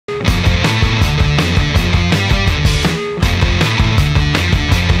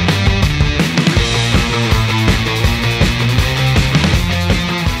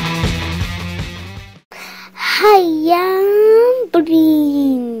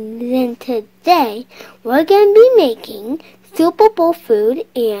and today we're going to be making Super Bowl food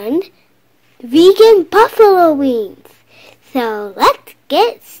and vegan buffalo wings. So let's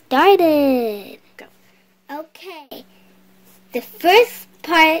get started. Go. Okay, the first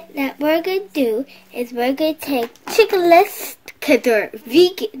part that we're going to do is we're going to take chickenless, because they're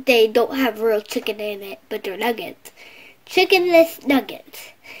vegan, they don't have real chicken in it, but they're nuggets. Chickenless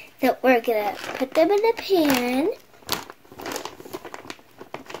nuggets. So we're going to put them in a pan.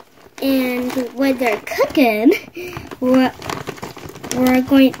 And when they're cooking, we're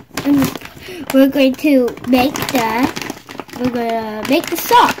going to make the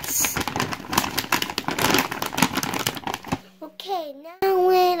sauce. Okay, now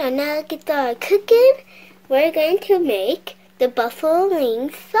when our nuggets are cooking, we're going to make the buffalo wing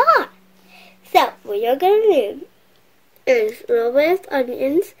sauce. So what you're going to do is a little bit of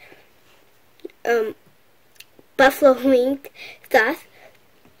onions, buffalo wing sauce,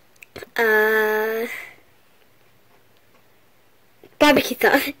 barbecue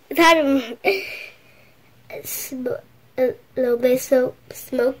sauce, a little bit of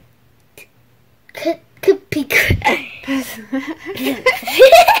smoked paprika.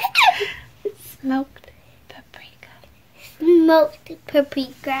 Smoked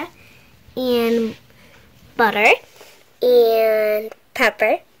paprika and butter and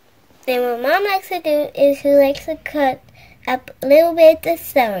pepper. Then what Mom likes to do is she likes to cut up a little bit of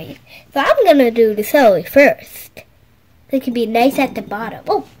celery. So I'm going to do the celery first. It can be nice at the bottom.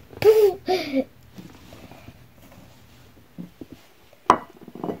 Oh!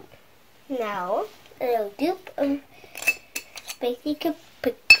 Now, a little dupe of spicy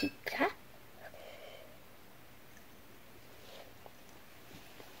paprika.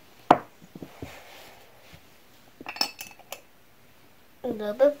 A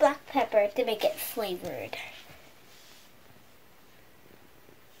little bit of black pepper to make it flavored.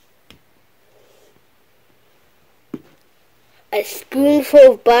 A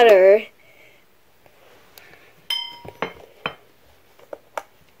spoonful of butter.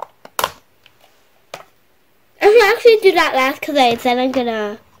 I should actually do that last because I said I'm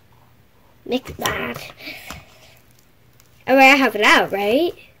gonna mix that. Alright, I have it out,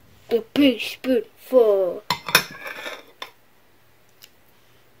 right? A big spoonful.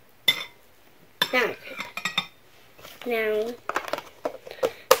 Now,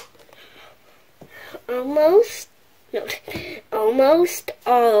 almost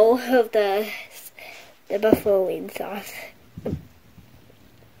all of the buffalo wing sauce.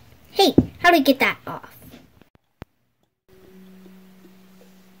 Hey, how do I get that off?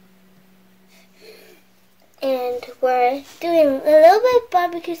 And we're doing a little bit of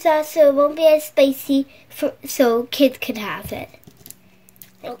barbecue sauce so it won't be as spicy, so kids can have it.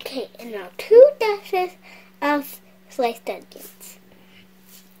 Okay, and now 2 dashes of sliced onions.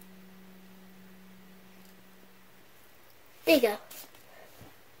 There you go.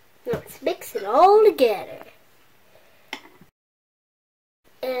 Now let's mix it all together.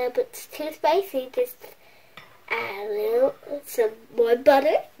 And if it's too spicy, just add some more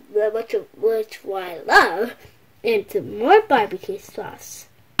butter, which I love, and some more barbecue sauce.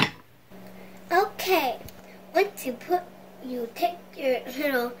 Okay, once you take your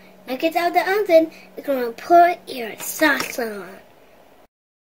little nuggets out of the oven, you're going to put your sauce on.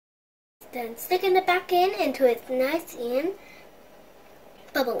 Then sticking it back in until it's nice and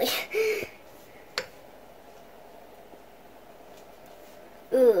bubbly.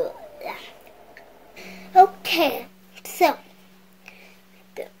 Ooh. Okay, so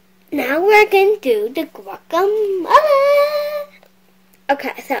now we're going to do the guacamole.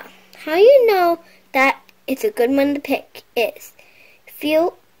 Okay, so how you know that it's a good one to pick is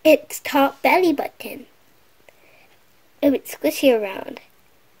feel its top belly button. If it's squishy around.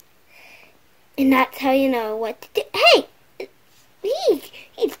 And that's how you know what to do. Hey!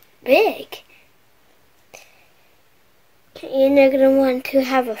 He's big. And you're going to want to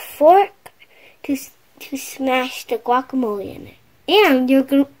have a fork to smash the guacamole in it. And you're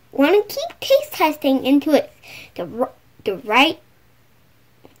going to want to keep taste testing into it the right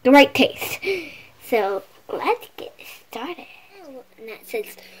taste. So let's get started. And that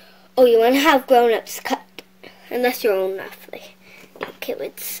says, oh, you want to have grown-ups cut. Unless you're old enough. Like, okay,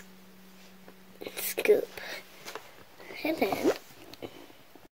 let's scoop. And then,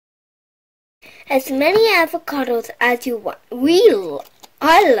 as many avocados as you want.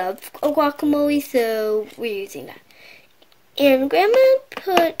 I love guacamole, so we're using that. And Grandma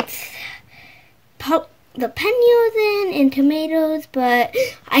puts jalapenos in and tomatoes, but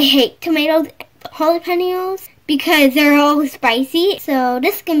I hate tomatoes, jalapenos, because they're all spicy. So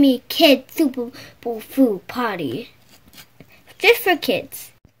this is gonna be a kid Super Bowl food party, just for kids.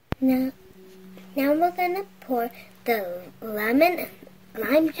 Now we're gonna pour the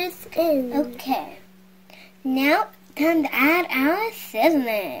lime juice in. Okay. Now time to add our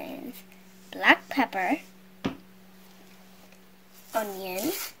seasonings. Black pepper,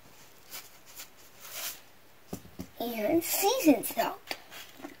 onion, and seasoned salt.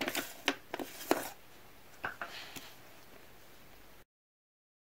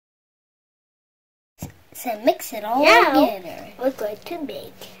 So mix it all together. We're going to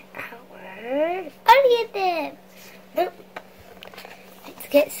make our onion dip. Let's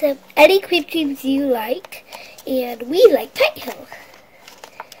get some any cream cheese you like, and we like Tight Hill.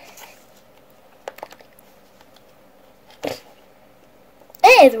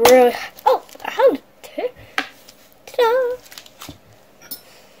 It is really how ta-da!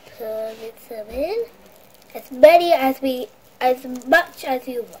 So mix them in as much as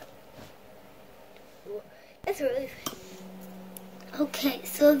you want. That's really fun. Okay,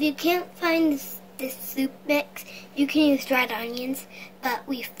 so if you can't find this soup mix, you can use dried onions. But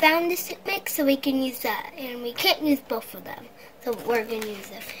we found the soup mix, so we can use that. And we can't use both of them, so we're going to use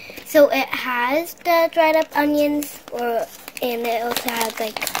them. So it has the dried up onions, and it also has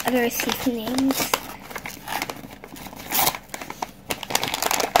like other seasonings.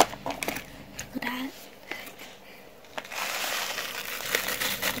 Look at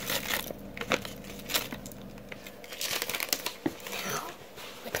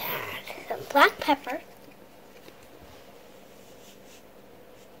that. Black pepper,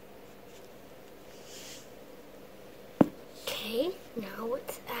 okay, now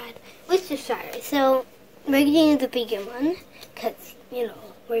let's add Worcestershire. So we're going to use the vegan one because, you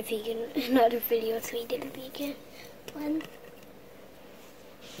know, we're vegan. In other videos we did a vegan one.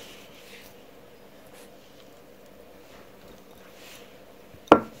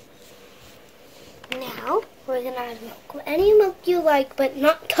 Now we're going to add milk. Any milk you like, but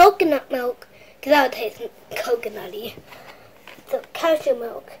not coconut milk, because that would taste coconutty. So cashew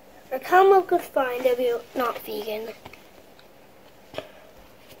milk. Or cow milk is fine if you're not vegan.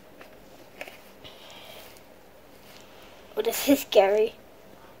 Oh, this is scary.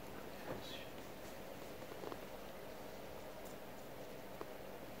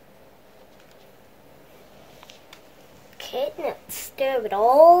 Okay, now stir it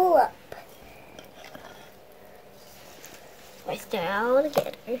all up. I stir it all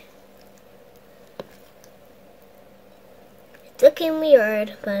together. It's looking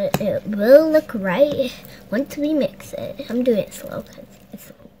weird, but it will look right once we mix it. I'm doing it slow because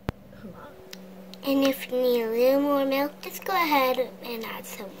it's a lot. And if you need a little more milk, just go ahead and add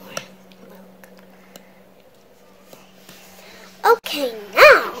some more milk. Okay,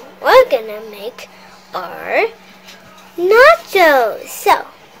 now we're gonna make our nachos. So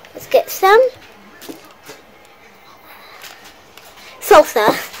let's get some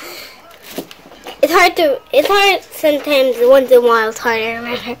salsa. It's hard sometimes, once in a while it's hard to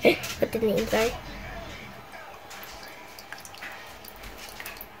remember what the names are.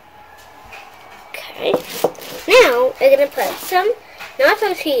 Okay. Now we're gonna put some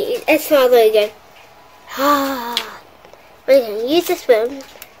nacho cheese. It smells really good. We're gonna use the spoon.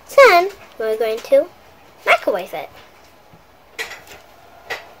 Then we're going to microwave it.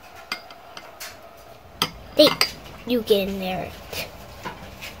 Hey, you get in there.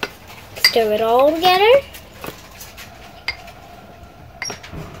 Stir it all together.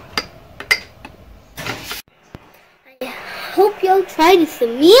 I hope you'll try this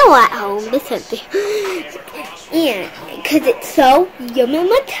meal at home. This and because it's so yummy in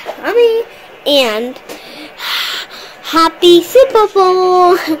my tummy. And happy Super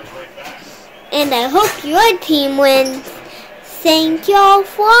Bowl. And I hope your team wins. Thank y'all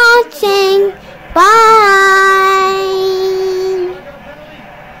for watching. Bye.